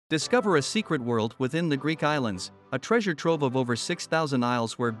Discover a secret world within the Greek islands, a treasure trove of over 6,000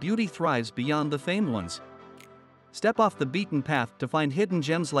 isles where beauty thrives beyond the famed ones. Step off the beaten path to find hidden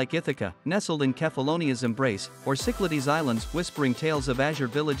gems like Ithaca, nestled in Kephalonia's embrace, or Cyclades Islands whispering tales of azure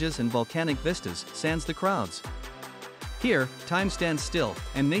villages and volcanic vistas, sans the crowds. Here, time stands still,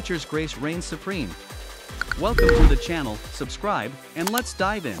 and nature's grace reigns supreme. Welcome to the channel, subscribe, and let's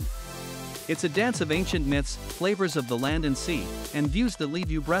dive in. It's a dance of ancient myths, flavors of the land and sea, and views that leave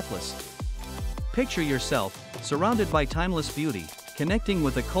you breathless. Picture yourself, surrounded by timeless beauty, connecting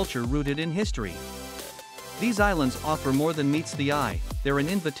with a culture rooted in history. These islands offer more than meets the eye. They're an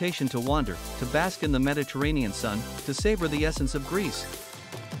invitation to wander, to bask in the Mediterranean sun, to savor the essence of Greece.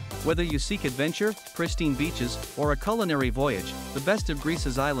 Whether you seek adventure, pristine beaches, or a culinary voyage, the best of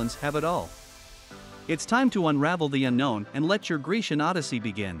Greece's islands have it all. It's time to unravel the unknown and let your Grecian odyssey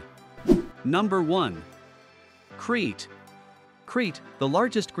begin. Number 1. Crete. Crete, the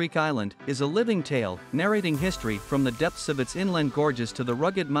largest Greek island, is a living tale, narrating history from the depths of its inland gorges to the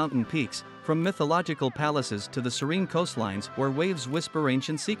rugged mountain peaks, from mythological palaces to the serene coastlines where waves whisper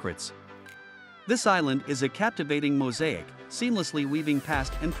ancient secrets. This island is a captivating mosaic, seamlessly weaving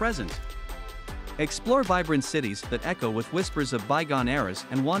past and present. Explore vibrant cities that echo with whispers of bygone eras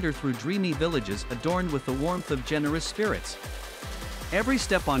and wander through dreamy villages adorned with the warmth of generous spirits. Every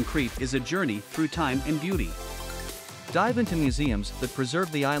step on Crete is a journey through time and beauty. Dive into museums that preserve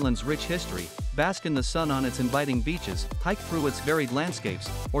the island's rich history, bask in the sun on its inviting beaches, hike through its varied landscapes,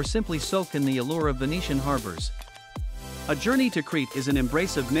 or simply soak in the allure of Venetian harbors. A journey to Crete is an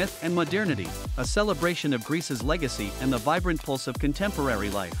embrace of myth and modernity, a celebration of Greece's legacy and the vibrant pulse of contemporary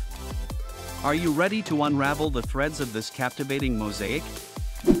life. Are you ready to unravel the threads of this captivating mosaic?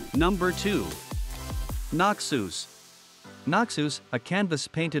 Number 2. Naxos. Naxos, a canvas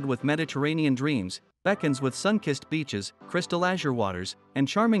painted with Mediterranean dreams, beckons with sun-kissed beaches, crystal azure waters, and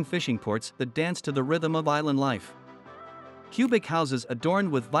charming fishing ports that dance to the rhythm of island life. Cubic houses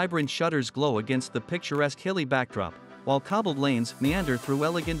adorned with vibrant shutters glow against the picturesque hilly backdrop, while cobbled lanes meander through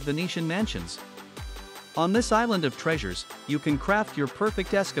elegant Venetian mansions. On this island of treasures, you can craft your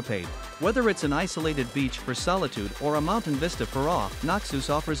perfect escapade. Whether it's an isolated beach for solitude or a mountain vista for awe,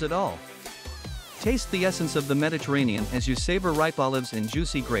 Naxos offers it all. Taste the essence of the Mediterranean as you savor ripe olives and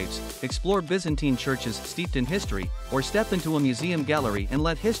juicy grapes, explore Byzantine churches steeped in history, or step into a museum gallery and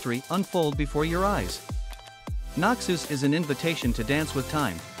let history unfold before your eyes. Naxos is an invitation to dance with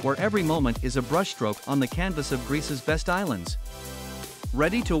time, where every moment is a brushstroke on the canvas of Greece's best islands.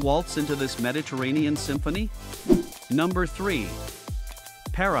 Ready to waltz into this Mediterranean symphony? Number 3.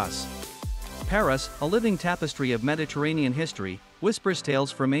 Paros. Paros, a living tapestry of Mediterranean history, whispers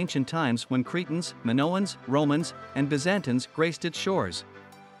tales from ancient times when Cretans, Minoans, Romans, and Byzantines graced its shores.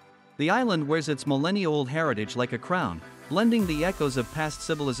 The island wears its millennia-old heritage like a crown, blending the echoes of past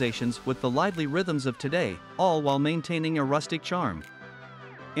civilizations with the lively rhythms of today, all while maintaining a rustic charm.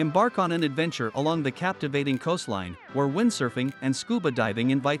 Embark on an adventure along the captivating coastline, where windsurfing and scuba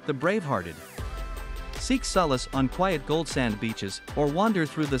diving invite the brave-hearted. Seek solace on quiet gold sand beaches, or wander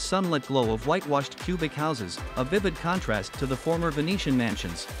through the sunlit glow of whitewashed cubic houses, a vivid contrast to the former Venetian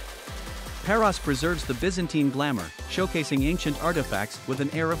mansions. Paros preserves the Byzantine glamour, showcasing ancient artifacts with an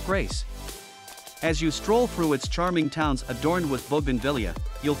air of grace. As you stroll through its charming towns adorned with bougainvillea,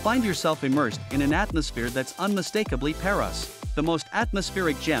 you'll find yourself immersed in an atmosphere that's unmistakably Paros, the most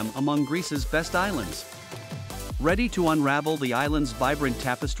atmospheric gem among Greece's best islands. Ready to unravel the island's vibrant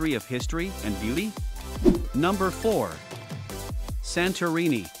tapestry of history and beauty? Number 4.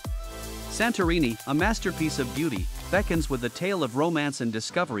 Santorini. Santorini, a masterpiece of beauty, beckons with a tale of romance and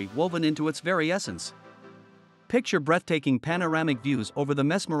discovery woven into its very essence. Picture breathtaking panoramic views over the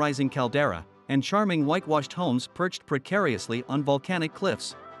mesmerizing caldera, and charming whitewashed homes perched precariously on volcanic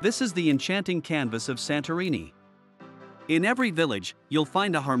cliffs. This is the enchanting canvas of Santorini. In every village, you'll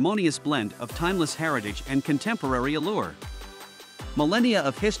find a harmonious blend of timeless heritage and contemporary allure. Millennia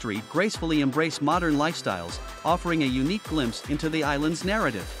of history gracefully embrace modern lifestyles, offering a unique glimpse into the island's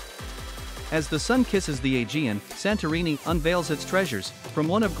narrative. As the sun kisses the Aegean, Santorini unveils its treasures, from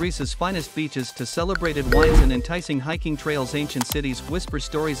one of Greece's finest beaches to celebrated wines and enticing hiking trails. Ancient cities whisper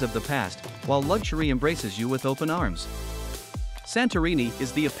stories of the past, while luxury embraces you with open arms. Santorini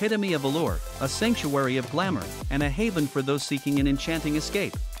is the epitome of allure, a sanctuary of glamour, and a haven for those seeking an enchanting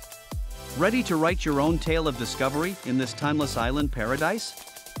escape. Ready to write your own tale of discovery in this timeless island paradise?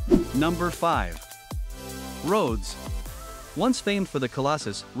 Number 5. Rhodes. Once famed for the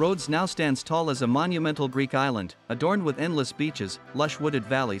Colossus, Rhodes now stands tall as a monumental Greek island, adorned with endless beaches, lush wooded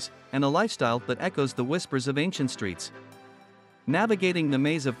valleys, and a lifestyle that echoes the whispers of ancient streets. Navigating the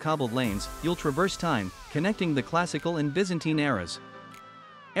maze of cobbled lanes, you'll traverse time, connecting the classical and Byzantine eras.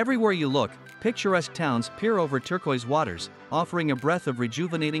 Everywhere you look, picturesque towns peer over turquoise waters, offering a breath of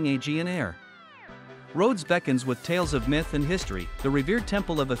rejuvenating Aegean air. Rhodes beckons with tales of myth and history, the revered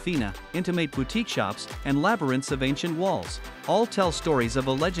temple of Athena, intimate boutique shops, and labyrinths of ancient walls, all tell stories of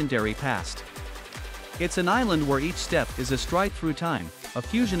a legendary past. It's an island where each step is a stride through time, a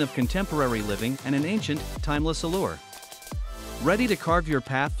fusion of contemporary living and an ancient, timeless allure. Ready to carve your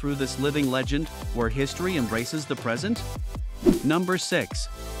path through this living legend, where history embraces the present? Number 6.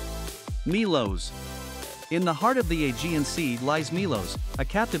 Milos. In the heart of the Aegean Sea lies Milos, a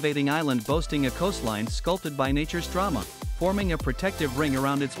captivating island boasting a coastline sculpted by nature's drama, forming a protective ring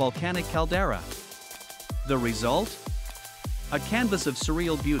around its volcanic caldera. The result? A canvas of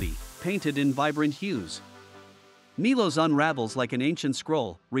surreal beauty, painted in vibrant hues. Milos unravels like an ancient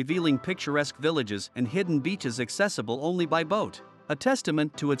scroll, revealing picturesque villages and hidden beaches accessible only by boat, a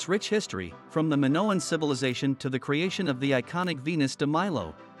testament to its rich history, from the Minoan civilization to the creation of the iconic Venus de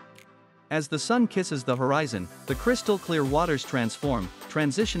Milo. As the sun kisses the horizon, the crystal-clear waters transform,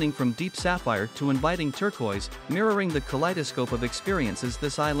 transitioning from deep sapphire to inviting turquoise, mirroring the kaleidoscope of experiences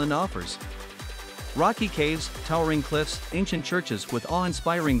this island offers. Rocky caves, towering cliffs, ancient churches with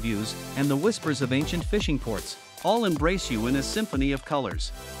awe-inspiring views, and the whispers of ancient fishing ports, all embrace you in a symphony of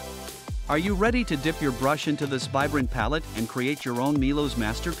colors. Are you ready to dip your brush into this vibrant palette and create your own Milos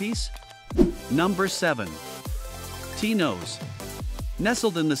masterpiece? Number 7. Tinos.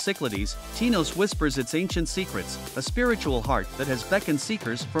 Nestled in the Cyclades, Tinos whispers its ancient secrets, a spiritual heart that has beckoned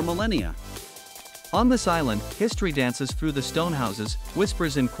seekers for millennia. On this island, history dances through the stone houses,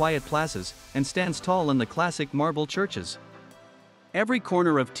 whispers in quiet plazas, and stands tall in the classic marble churches. Every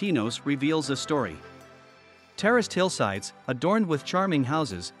corner of Tinos reveals a story. Terraced hillsides, adorned with charming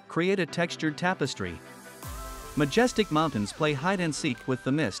houses, create a textured tapestry. Majestic mountains play hide-and-seek with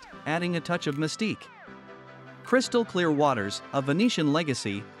the mist, adding a touch of mystique. Crystal-clear waters, a Venetian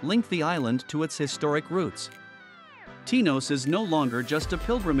legacy, link the island to its historic roots. Tinos is no longer just a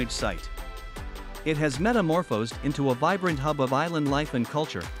pilgrimage site. It has metamorphosed into a vibrant hub of island life and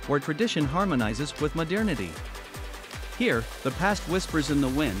culture, where tradition harmonizes with modernity. Here, the past whispers in the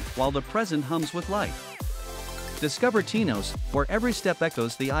wind while the present hums with life. Discover Tinos, where every step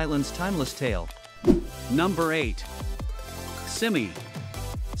echoes the island's timeless tale. Number 8. Symi.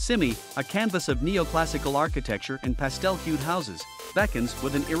 Symi, a canvas of neoclassical architecture and pastel-hued houses, beckons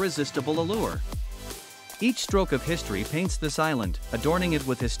with an irresistible allure. Each stroke of history paints this island, adorning it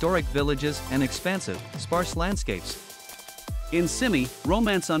with historic villages and expansive, sparse landscapes. In Symi,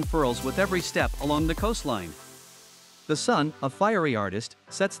 romance unfurls with every step along the coastline. The sun, a fiery artist,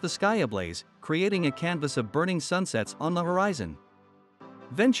 sets the sky ablaze, creating a canvas of burning sunsets on the horizon.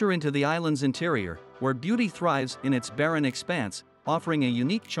 Venture into the island's interior, where beauty thrives in its barren expanse, offering a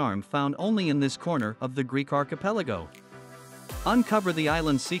unique charm found only in this corner of the Greek archipelago. Uncover the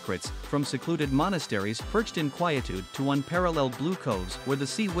island's secrets, from secluded monasteries perched in quietude to unparalleled blue coves where the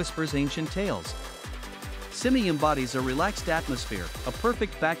sea whispers ancient tales. Symi embodies a relaxed atmosphere, a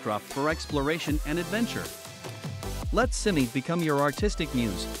perfect backdrop for exploration and adventure. Let Symi become your artistic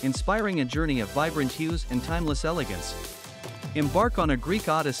muse, inspiring a journey of vibrant hues and timeless elegance. Embark on a Greek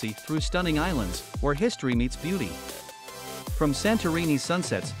odyssey through stunning islands, where history meets beauty. From Santorini's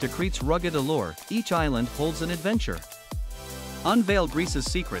sunsets to Crete's rugged allure, each island holds an adventure. Unveil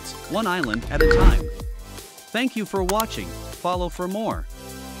Greece's secrets, one island at a time. Thank you for watching. Follow for more.